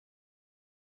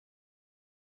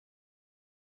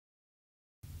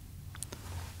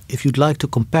if you'd like to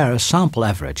compare a sample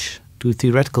average to a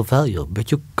theoretical value,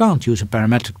 but you can't use a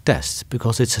parametric test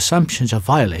because its assumptions are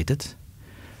violated,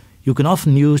 you can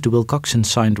often use the Wilcoxon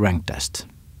signed rank test.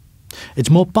 It's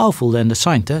more powerful than the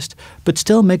sign test, but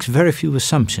still makes very few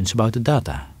assumptions about the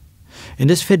data. In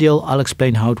this video I'll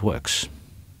explain how it works.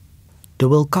 The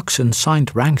Wilcoxon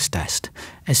signed ranks test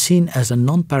is seen as a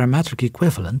non-parametric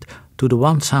equivalent to the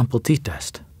one-sample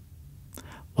t-test.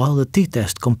 While the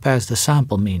t-test compares the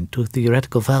sample mean to a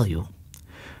theoretical value,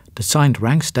 the signed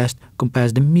ranks test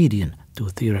compares the median to a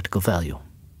theoretical value.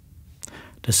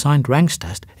 The signed ranks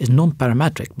test is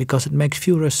non-parametric because it makes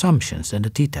fewer assumptions than the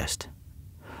t-test.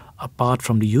 Apart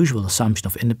from the usual assumption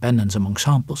of independence among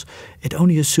samples, it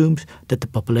only assumes that the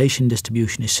population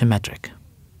distribution is symmetric.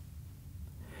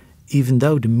 Even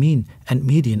though the mean and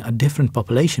median are different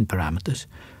population parameters,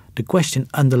 the question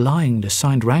underlying the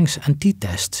signed ranks and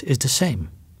t-tests is the same.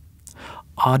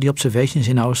 Are the observations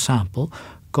in our sample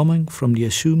coming from the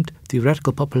assumed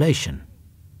theoretical population?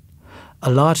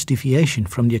 A large deviation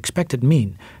from the expected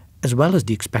mean, as well as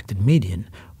the expected median,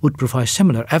 would provide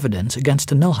similar evidence against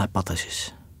the null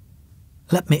hypothesis.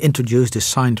 Let me introduce the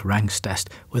signed ranks test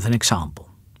with an example.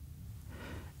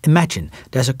 Imagine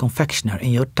there's a confectioner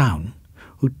in your town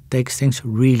who takes things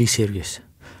really serious.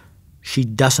 She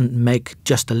doesn't make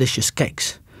just delicious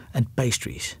cakes and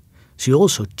pastries. She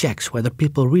also checks whether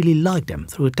people really like them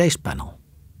through a taste panel.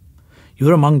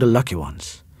 You're among the lucky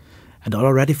ones, and are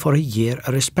already for a year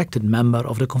a respected member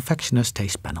of the confectioner's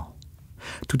taste panel.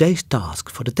 Today's task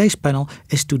for the taste panel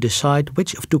is to decide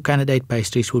which of two candidate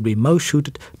pastries would be most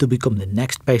suited to become the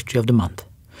next pastry of the month.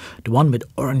 The one with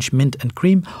orange mint and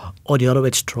cream, or the other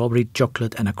with strawberry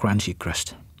chocolate and a crunchy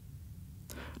crust.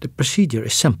 The procedure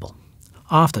is simple.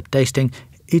 After tasting,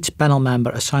 each panel member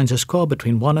assigns a score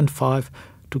between 1 and 5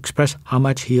 to express how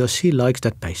much he or she likes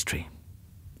that pastry.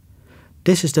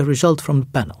 This is the result from the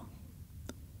panel.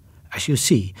 As you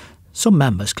see, some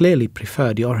members clearly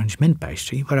prefer the orange mint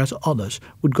pastry, whereas others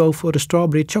would go for the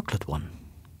strawberry chocolate one.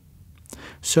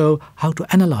 So, how to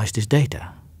analyze this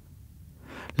data?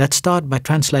 Let's start by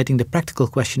translating the practical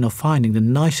question of finding the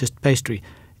nicest pastry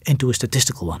into a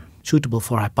statistical one, suitable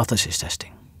for hypothesis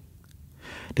testing.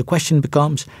 The question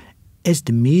becomes, is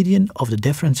the median of the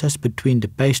differences between the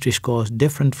pastry scores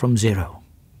different from 0?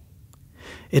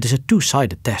 It is a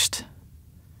two-sided test.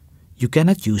 You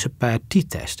cannot use a paired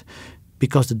t-test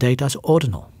because the data is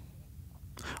ordinal.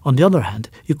 On the other hand,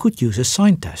 you could use a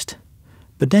sign test,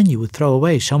 but then you would throw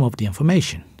away some of the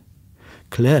information.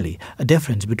 Clearly, a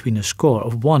difference between a score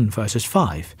of 1 versus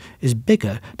 5 is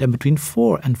bigger than between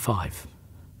 4 and 5.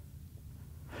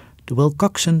 The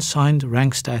Wilcoxon signed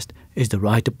ranks test is the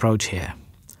right approach here,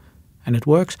 and it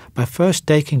works by first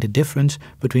taking the difference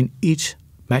between each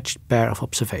matched pair of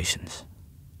observations.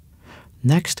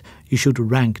 Next, you should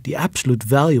rank the absolute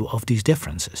value of these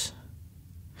differences.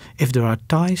 If there are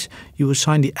ties, you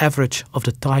assign the average of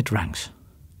the tied ranks.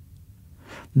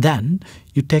 Then,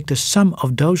 you take the sum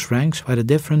of those ranks where the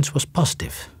difference was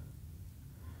positive.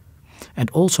 And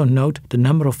also note the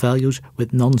number of values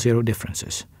with non-zero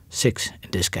differences, 6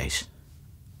 in this case.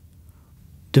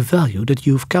 The value that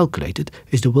you've calculated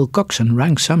is the Wilcoxon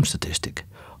rank sum statistic,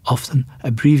 often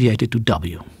abbreviated to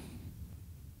W.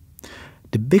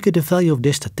 The bigger the value of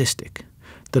this statistic,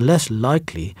 the less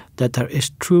likely that there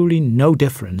is truly no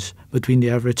difference between the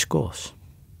average scores.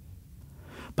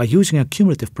 By using a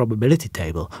cumulative probability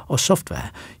table or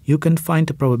software, you can find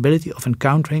the probability of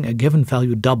encountering a given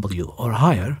value W or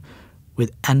higher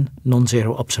with n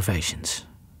non-zero observations.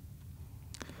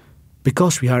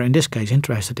 Because we are in this case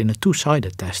interested in a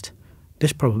two-sided test,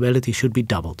 this probability should be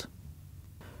doubled.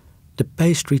 The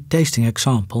pastry tasting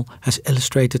example has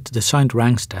illustrated the signed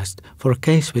ranks test for a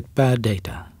case with paired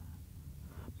data.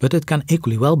 But it can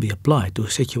equally well be applied to a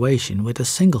situation with a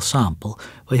single sample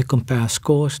where you compare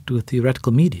scores to a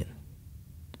theoretical median.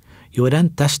 You are then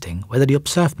testing whether the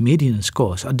observed median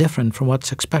scores are different from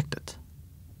what's expected.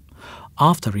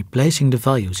 After replacing the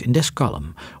values in this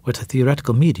column with the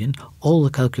theoretical median, all the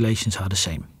calculations are the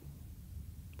same.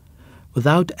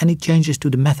 Without any changes to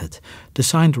the method, the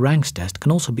signed ranks test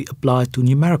can also be applied to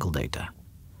numerical data.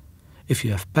 If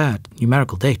you have paired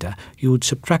numerical data, you would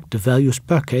subtract the values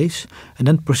per case and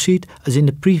then proceed as in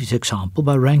the previous example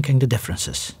by ranking the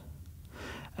differences.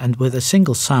 And with a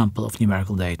single sample of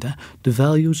numerical data, the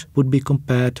values would be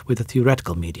compared with a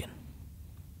theoretical median.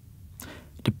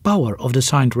 The power of the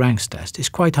signed ranks test is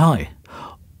quite high,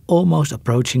 almost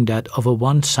approaching that of a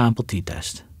one-sample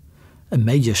t-test. A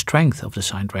major strength of the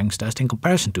signed ranks test in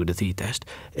comparison to the t-test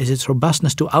is its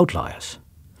robustness to outliers.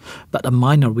 But a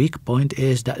minor weak point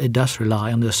is that it does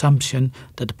rely on the assumption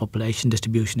that the population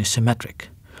distribution is symmetric,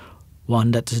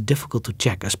 one that is difficult to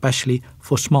check, especially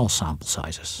for small sample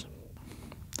sizes.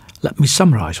 Let me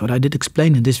summarize what I did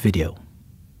explain in this video.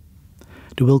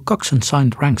 The Wilcoxon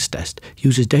signed ranks test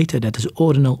uses data that is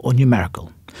ordinal or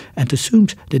numerical and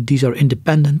assumes that these are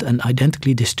independent and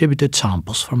identically distributed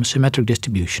samples from a symmetric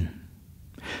distribution.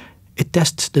 It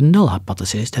tests the null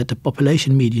hypothesis that the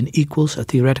population median equals a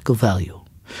theoretical value.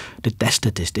 The test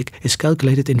statistic is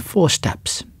calculated in 4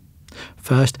 steps.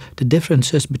 First, the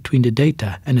differences between the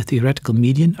data and the theoretical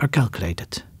median are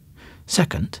calculated.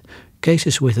 Second,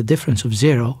 cases with a difference of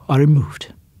 0 are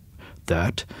removed.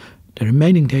 Third, the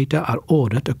remaining data are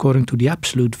ordered according to the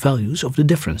absolute values of the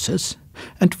differences.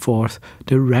 And fourth,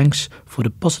 the ranks for the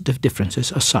positive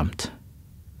differences are summed.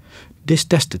 This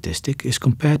test statistic is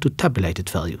compared to tabulated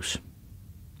values.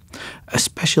 A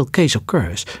special case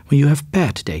occurs when you have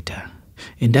paired data.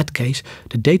 In that case,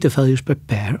 the data values per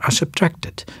pair are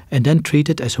subtracted and then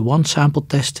treated as a one-sample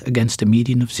test against a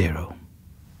median of 0.